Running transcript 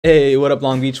Hey, what up,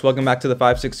 Long Beach? Welcome back to the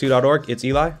 562.org. It's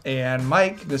Eli. And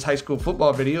Mike. This high school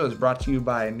football video is brought to you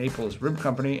by Naples Rib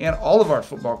Company, and all of our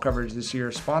football coverage this year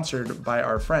is sponsored by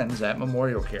our friends at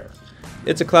Memorial Care.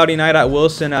 It's a cloudy night at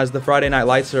Wilson as the Friday night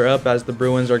lights are up as the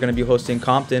Bruins are going to be hosting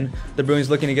Compton. The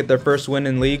Bruins looking to get their first win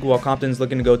in league while Compton's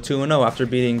looking to go 2-0 after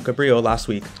beating Cabrillo last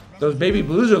week. Those baby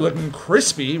blues are looking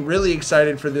crispy. Really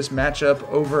excited for this matchup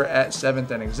over at 7th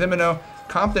and Eximino.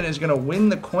 Compton is going to win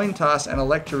the coin toss and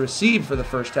elect to receive for the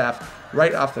first half.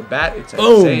 Right off the bat, it's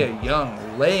Isaiah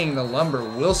Young laying the lumber.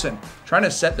 Wilson trying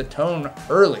to set the tone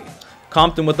early.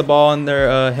 Compton with the ball in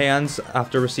their hands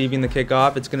after receiving the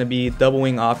kickoff. It's going to be double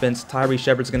wing offense. Tyree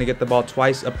Shepard's going to get the ball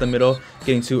twice up the middle,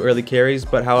 getting 2 early carries.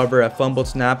 But however, a fumbled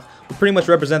snap will pretty much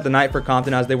represent the night for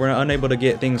Compton as they were unable to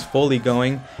get things fully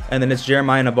going. And then it's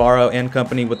Jeremiah Navarro and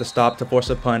company with the stop to force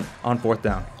a punt on 4th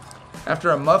down.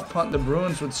 After a muff punt, the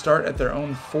Bruins would start at their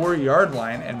own 4-yard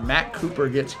line, and Matt Cooper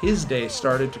gets his day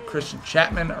started to Christian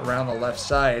Chapman around the left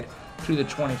side to the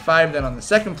 25. Then on the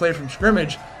second play from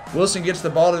scrimmage, Wilson gets the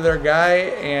ball to their guy,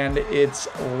 and it's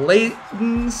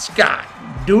Leighton Scott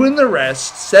doing the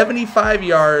rest. 75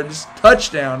 yards,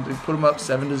 touchdown to put him up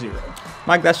 7-0.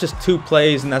 Mike, that's just 2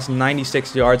 plays, and that's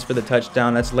 96 yards for the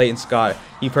touchdown. That's Leighton Scott.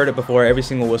 You've heard it before. Every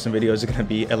single Wilson video is going to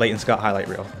be a Leighton Scott highlight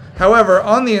reel. However,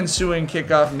 on the ensuing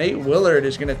kickoff, Nate Willard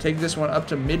is going to take this one up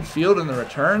to midfield in the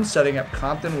return, setting up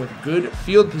Compton with good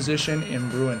field position in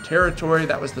Bruin territory.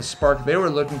 That was the spark they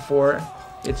were looking for.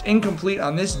 It's incomplete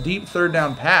on this deep 3rd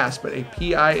down pass, but a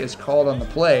PI is called on the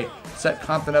play, set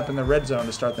Compton up in the red zone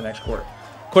to start the next quarter.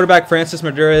 Quarterback Francis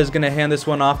Madura is going to hand this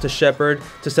one off to Shepard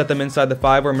to set them inside the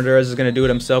 5, where Madura is going to do it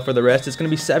himself for the rest. It's going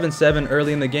to be 7-7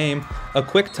 early in the game, a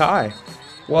quick tie.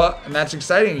 Well, and that's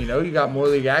exciting. You know, you got more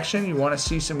league action. You want to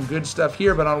see some good stuff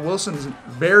here. But on Wilson's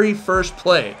very first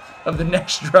play of the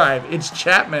next drive, it's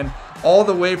Chapman all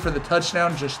the way for the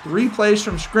touchdown. Just 3 plays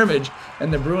from scrimmage,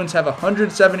 and the Bruins have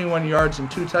 171 yards and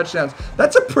 2 touchdowns.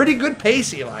 That's a pretty good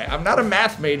pace, Eli. I'm not a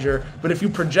math major, but if you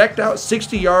project out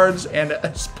 60 yards and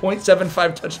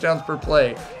 0.75 touchdowns per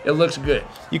play, it looks good.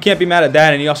 You can't be mad at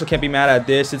that, and you also can't be mad at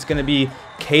this. It's going to be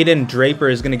Caden Draper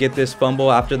is going to get this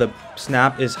fumble after the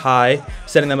snap is high,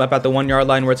 setting them up at the 1-yard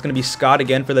line, where it's going to be Scott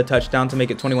again for the touchdown to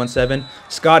make it 21-7.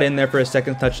 Scott in there for his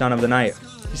 2nd touchdown of the night.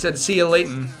 He said, "See you,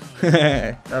 Leighton."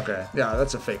 Okay, yeah,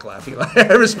 that's a fake laugh, Eli.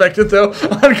 I respect it, though.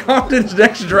 On Compton's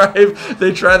next drive,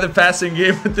 they try the passing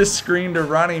game with this screen to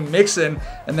Ronnie Mixon,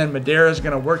 and then Madera's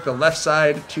going to work the left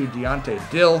side to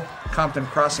Deontay Dill. Compton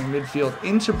crossing midfield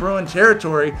into Bruin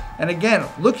territory, and again,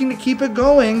 looking to keep it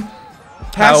going.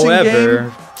 Passing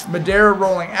game, Madera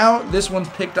rolling out. This one's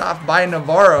picked off by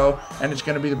Navarro, and it's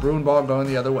going to be the Bruin ball going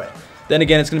the other way. Then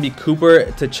again, it's going to be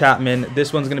Cooper to Chapman.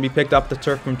 This one's going to be picked up the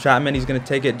turf from Chapman. He's going to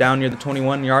take it down near the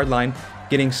 21-yard line,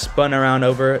 getting spun around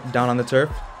over down on the turf.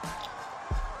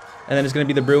 And then it's going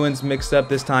to be the Bruins mixed up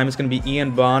this time. It's going to be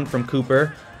Ian Bond from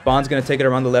Cooper. Bond's going to take it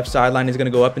around the left sideline. He's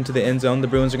going to go up into the end zone. The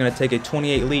Bruins are going to take a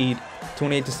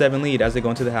 28-7 lead as they go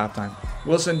into the halftime.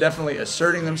 Wilson definitely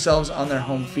asserting themselves on their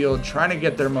home field, trying to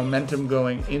get their momentum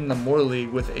going in the Moore League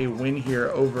with a win here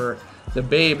over the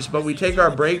Babes. But we take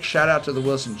our break. Shout out to the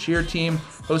Wilson cheer team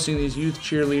hosting these youth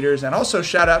cheerleaders, and also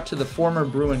shout out to the former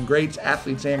Bruin greats,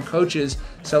 athletes, and coaches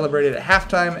celebrated at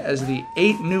halftime as the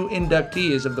 8 new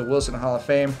inductees of the Wilson Hall of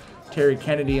Fame, Terry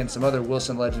Kennedy and some other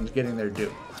Wilson legends getting their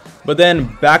due. But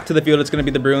then back to the field, it's going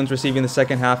to be the Bruins receiving the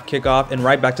 2nd half kickoff, and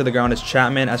right back to the ground is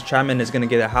Chapman, as Chapman is going to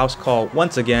get a house call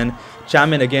once again.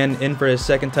 Chapman again in for his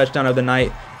 2nd touchdown of the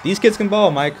night. These kids can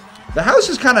ball, Mike. The house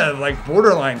is kind of like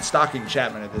borderline stalking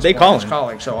Chapman at this point. They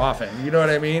calling so often. You know what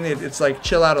I mean? It's like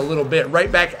chill out a little bit.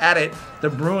 Right back at it, the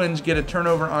Bruins get a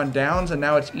turnover on downs, and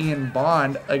now it's Ian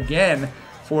Bond again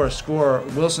for a score.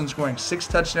 Wilson scoring 6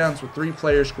 touchdowns with 3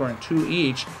 players scoring 2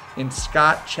 each in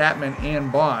Scott, Chapman, and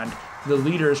Bond, the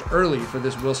leaders early for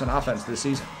this Wilson offense this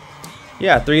season.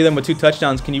 Yeah, 3 of them with 2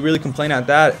 touchdowns. Can you really complain at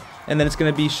that? And then it's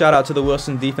going to be shout out to the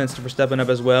Wilson defense for stepping up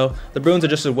as well. The Bruins are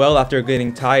just as well after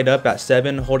getting tied up at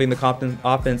 7, holding the Compton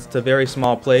offense to very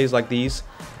small plays like these.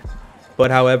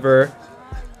 But however,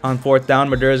 on 4th down,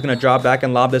 Madura is going to drop back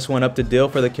and lob this one up to Dill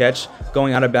for the catch,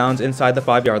 going out of bounds inside the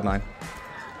 5-yard line.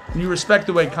 You respect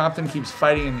the way Compton keeps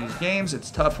fighting in these games.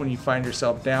 It's tough when you find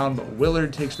yourself down, but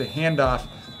Willard takes the handoff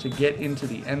to get into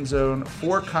the end zone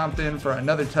for Compton for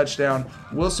another touchdown.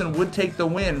 Wilson would take the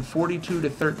win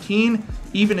 42-13,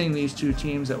 evening these two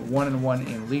teams at 1-1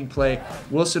 in league play.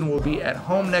 Wilson will be at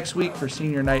home next week for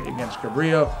senior night against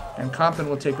Cabrillo, and Compton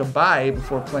will take a bye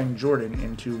before playing Jordan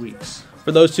in 2 weeks.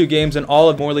 For those 2 games and all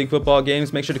of Moore League football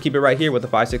games, make sure to keep it right here with the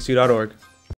 562.org.